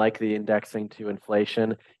mentioned, like the indexing to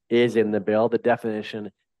inflation, is in the bill. The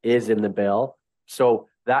definition is in the bill. So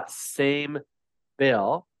that same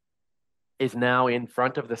bill is now in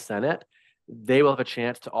front of the Senate. They will have a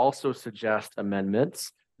chance to also suggest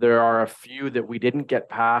amendments. There are a few that we didn't get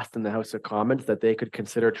passed in the House of Commons that they could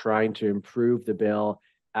consider trying to improve the bill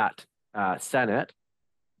at Senate.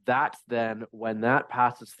 That's then when that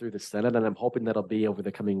passes through the Senate, and I'm hoping that'll be over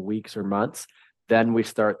the coming weeks or months, then we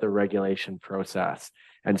start the regulation process.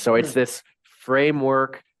 And so it's this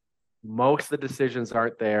framework. Most of the decisions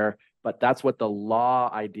aren't there, but that's what the law,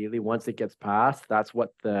 ideally, once it gets passed, that's what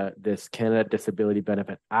this Canada Disability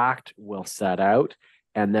Benefit Act will set out,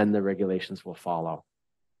 and then the regulations will follow.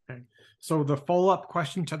 Okay. So the follow-up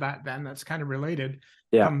question to that then, that's kind of related,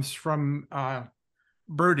 comes from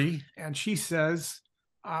Birdie, and she says,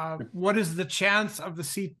 what is the chance of the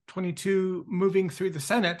C-22 moving through the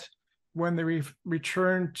Senate when they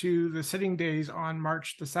return to the sitting days on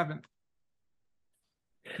March the 7th?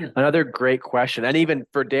 Another great question. And even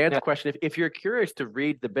for Dan's question, if you're curious to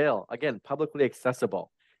read the bill, again, publicly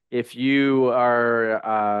accessible. If you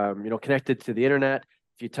are, connected to the internet,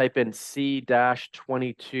 if you type in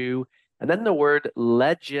C-22 and then the word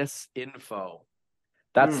legisinfo,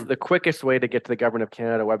 that's the quickest way to get to the Government of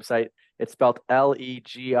Canada website. It's spelled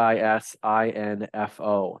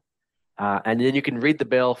Legisinfo. And then you can read the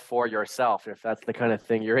bill for yourself if that's the kind of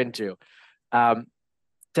thing you're into. To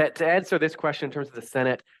answer this question in terms of the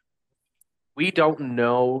Senate, we don't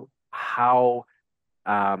know how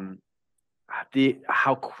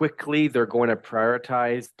quickly they're going to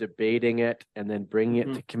prioritize debating it and then bringing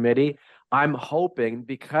it to committee. I'm hoping,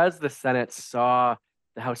 because the Senate saw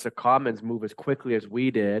the House of Commons move as quickly as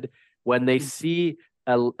we did, when they see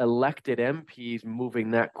elected MPs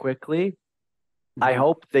moving that quickly, I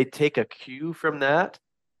hope they take a cue from that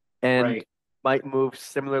and might move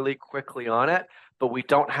similarly quickly on it, but we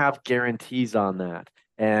don't have guarantees on that.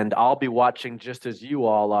 And I'll be watching just as you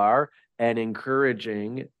all are and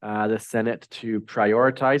encouraging the Senate to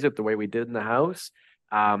prioritize it the way we did in the House,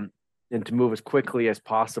 and to move as quickly as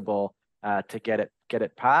possible to get it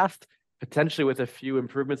passed, potentially with a few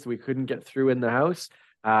improvements that we couldn't get through in the House.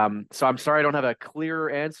 So I'm sorry I don't have a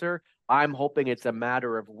clearer answer. I'm hoping it's a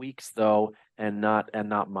matter of weeks, though, and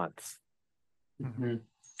not months.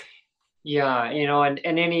 Yeah, and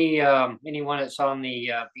anyone that's on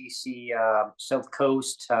the BC South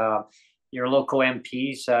Coast, your local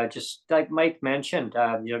MPs, just like Mike mentioned,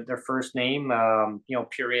 their first name,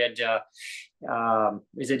 period,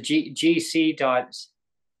 is it GC dot,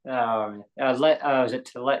 is it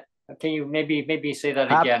to let, can you maybe say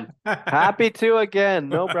that again? Happy to again,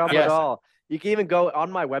 no problem at all. You can even go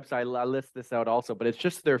on my website, I list this out also, but it's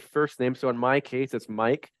just their first name. So in my case, it's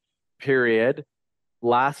Mike, period,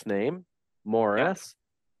 last name, Morrice,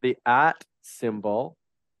 the @ symbol,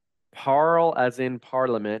 Parle as in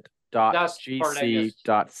Parliament, .gc.ca.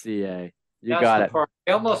 You got it.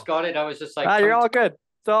 I almost got it. I was just like, you're all good.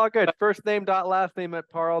 It's all good. First name dot last name at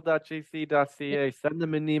parle.gc.ca. Send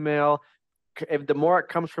them an email. If the more it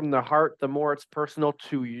comes from the heart, the more it's personal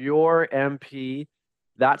to your MP.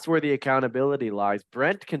 That's where the accountability lies.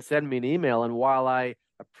 Brent can send me an email, and while I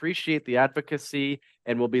appreciate the advocacy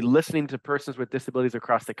and will be listening to persons with disabilities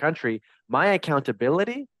across the country, my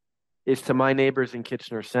accountability is to my neighbors in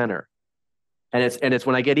Kitchener Center. And it's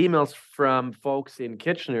when I get emails from folks in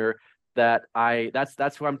Kitchener that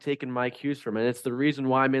that's who I'm taking my cues from. And it's the reason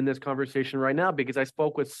why I'm in this conversation right now, because I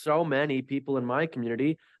spoke with so many people in my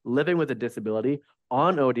community living with a disability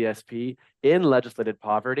on ODSP in legislated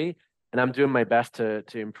poverty. And I'm doing my best to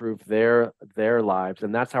improve their lives.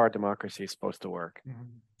 And that's how our democracy is supposed to work.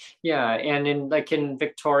 Yeah, and in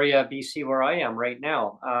Victoria, BC, where I am right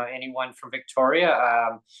now, anyone from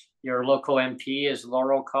Victoria, your local MP is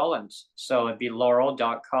Laurel Collins. So it'd be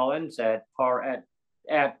laurel.collins at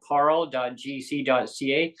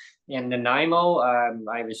parle.gc.ca. In Nanaimo,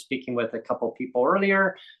 I was speaking with a couple people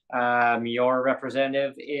earlier. Your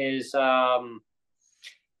representative is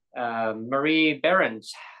Marie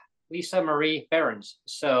Behrens. Lisa Marie Behrens.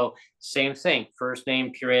 So same thing, first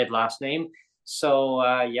name, period, last name. So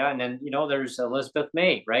and then there's Elizabeth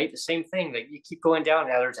May, right? The same thing that you keep going down.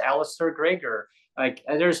 Now there's Alistair Gregor. Like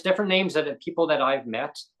there's different names that people that I've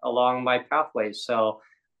met along my pathways. So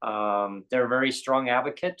they're very strong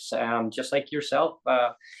advocates, just like yourself,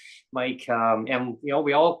 Mike. And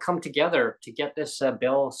we all come together to get this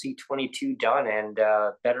bill C-22 done and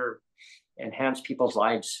better enhance people's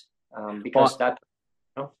lives, because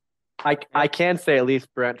I can say, at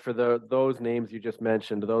least, Brent, for those names you just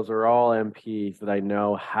mentioned, those are all MPs that I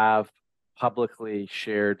know have publicly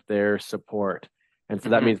shared their support. And so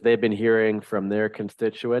that means they've been hearing from their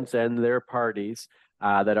constituents and their parties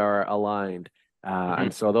that are aligned.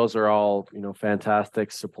 And so those are all,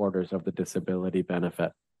 fantastic supporters of the disability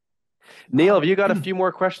benefit. Neil, have you got a few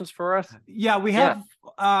more questions for us? Yeah, we have.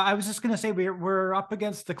 I was just going to say we're up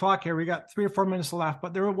against the clock here. We got 3 or 4 minutes left,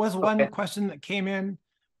 but there was one question that came in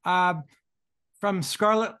from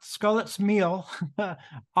Scarlett's Meal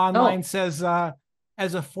online. Says,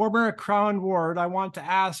 as a former Crown ward, I want to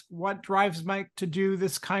ask what drives Mike to do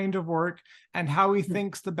this kind of work and how he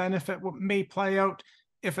thinks the benefit may play out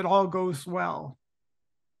if it all goes well.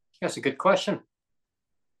 That's a good question.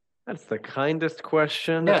 That's the kindest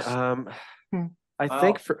question. Yes. I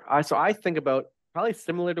think about probably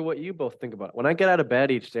similar to what you both think about. When I get out of bed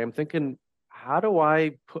each day, I'm thinking, how do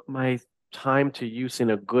I put my time to use in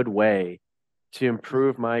a good way to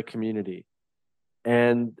improve my community?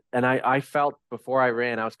 And I felt before I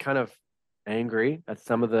ran, I was kind of angry at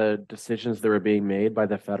some of the decisions that were being made by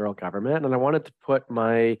the federal government. And I wanted to put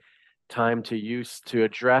my time to use to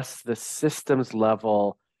address the systems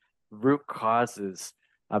level root causes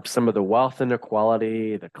of some of the wealth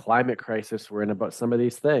inequality, the climate crisis we're in, about some of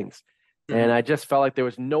these things. And I just felt like there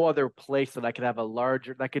was no other place that I could have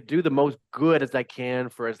I could do the most good as I can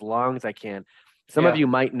for as long as I can. Some of you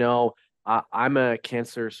might know, I'm a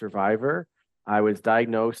cancer survivor. I was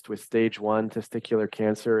diagnosed with stage 1 testicular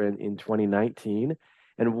cancer in 2019.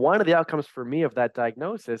 And one of the outcomes for me of that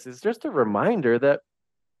diagnosis is just a reminder that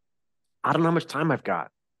I don't know how much time I've got.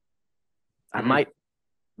 I might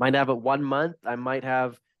have it 1 month. I might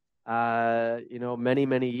have, many,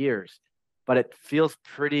 many years, but it feels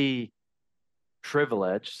pretty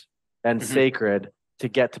privileged and sacred to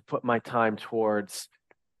get to put my time towards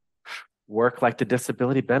work like the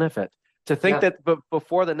disability benefit. To think that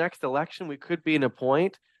before the next election, we could be in a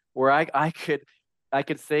point where I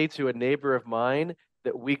could say to a neighbor of mine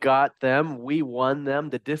that we got them, we won them,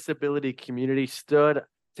 the disability community stood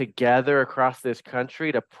together across this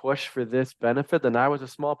country to push for this benefit, then I was a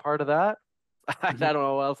small part of that. I don't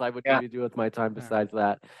know what else I would do with my time besides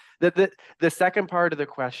that. The second part of the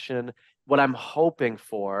question, what I'm hoping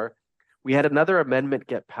for, we had another amendment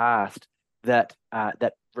get passed that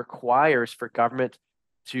requires for government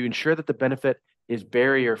to ensure that the benefit is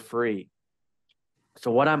barrier free.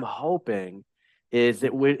 So what I'm hoping is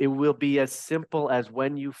it will be as simple as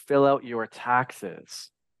when you fill out your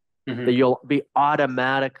taxes, that you'll be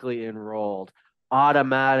automatically enrolled,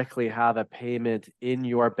 automatically have a payment in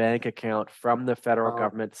your bank account from the federal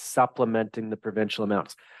government supplementing the provincial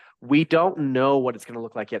amounts. We don't know what it's going to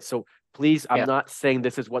look like yet. So please, I'm not saying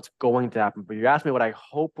this is what's going to happen, but you asked me what I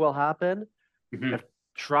hope will happen. I've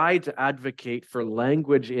tried to advocate for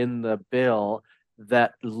language in the bill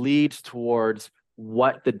that leads towards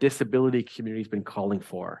what the disability community has been calling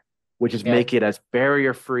for, which is make it as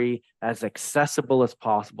barrier-free, as accessible as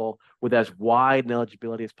possible, with as wide an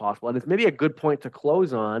eligibility as possible. And it's maybe a good point to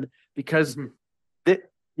close on, because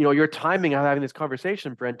your timing of having this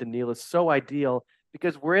conversation, Brent and Neil, is so ideal,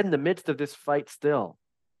 because we're in the midst of this fight still.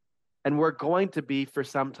 And we're going to be for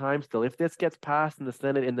some time still. If this gets passed in the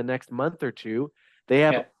Senate in the next month or two,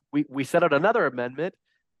 we set out another amendment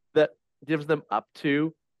that gives them up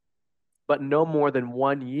to, but no more than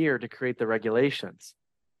 1 year to create the regulations.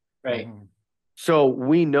 Right. So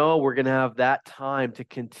we know we're going to have that time to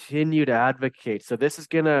continue to advocate. So this is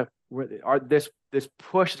going to, this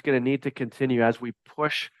push is going to need to continue as we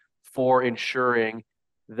push for ensuring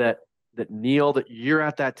that Neil, that you're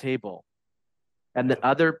at that table, and that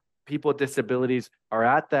other people with disabilities are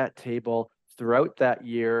at that table throughout that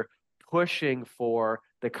year, pushing for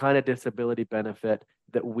the kind of disability benefit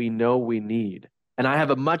that we know we need. And I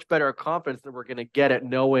have a much better confidence that we're going to get it,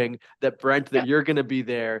 knowing that, Brent, that you're going to be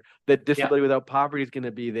there, that Disability Without Poverty is going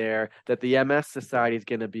to be there, that the MS Society is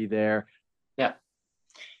going to be there. Yeah.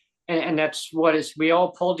 And that's what is, we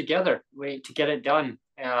all pulled together to get it done,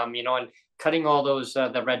 and cutting all those,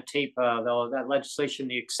 the red tape, that legislation,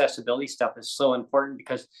 the accessibility stuff is so important,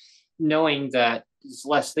 because knowing that there's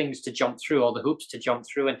less things to jump through, all the hoops to jump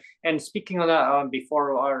through. And speaking of that,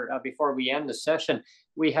 before we end the session,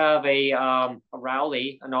 we have a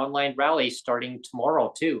rally, an online rally starting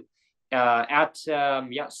tomorrow too. So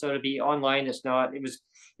to be online, it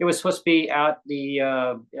was supposed to be at the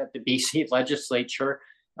BC legislature.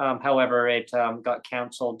 However, it got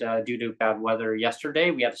canceled due to bad weather yesterday.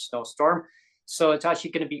 We had a snowstorm. So it's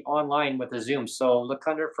actually going to be online with a Zoom. So look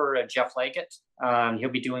under for Jeff Leggett. He'll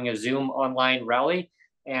be doing a Zoom online rally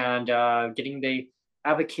and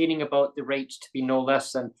advocating about the rates to be no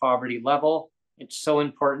less than poverty level. It's so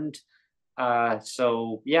important.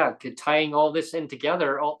 Tying all this in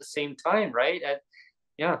together all at the same time, right?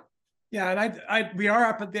 Yeah, and we are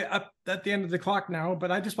up at the end of the clock now, but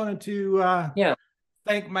I just wanted to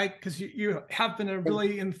thank Mike, because you have been a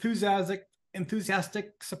really enthusiastic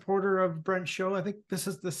supporter of Brent's show. I think this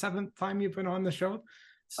is the 7th time you've been on the show.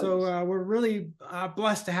 So we're really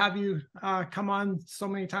blessed to have you come on so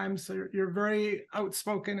many times. So you're very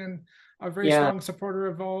outspoken and a very strong supporter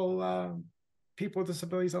of all people with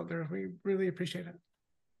disabilities out there. We really appreciate it.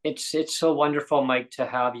 It's so wonderful, Mike, to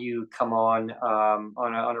have you come on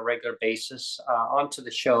a regular basis onto the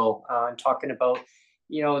show and talking about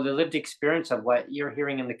the lived experience of what you're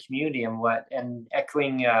hearing in the community, and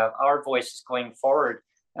echoing our voices going forward.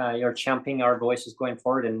 You're championing our voices going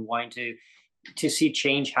forward and wanting to see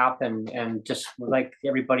change happen, and just like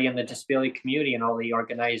everybody in the disability community and all the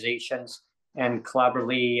organizations and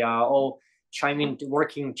collaboratively all chiming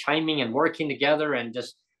and working together and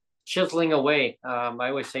just chiseling away. I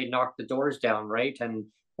always say knock the doors down, right? And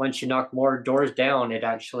once you knock more doors down, it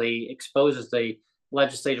actually exposes the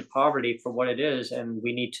legislative poverty for what it is, and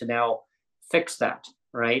we need to now fix that.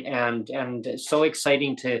 right? And so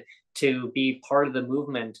exciting to be part of the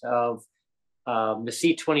movement of the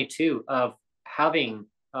C22, of having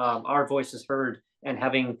our voices heard, and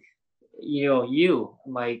having you,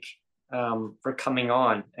 Mike, for coming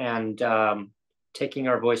on and taking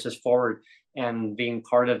our voices forward and being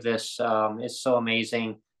part of this is so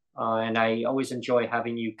amazing. And I always enjoy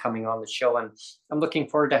having you coming on the show, and I'm looking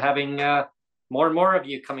forward to having more and more of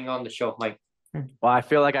you coming on the show, Mike. Well, I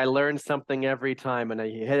feel like I learn something every time, and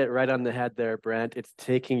you hit it right on the head there, Brent. It's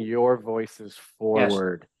taking your voices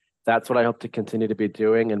forward. Yes. That's what I hope to continue to be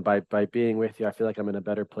doing. And by being with you, I feel like I'm in a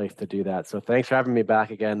better place to do that. So thanks for having me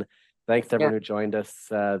back again. Thanks to everyone who joined us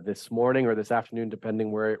this morning or this afternoon,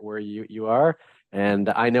 depending where you are. And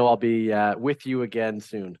I know I'll be with you again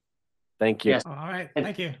soon. Thank you. Yes. All right.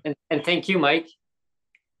 Thank you. And thank you, Mike.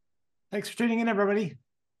 Thanks for tuning in, everybody.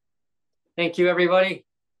 Thank you, everybody.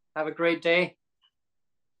 Have a great day.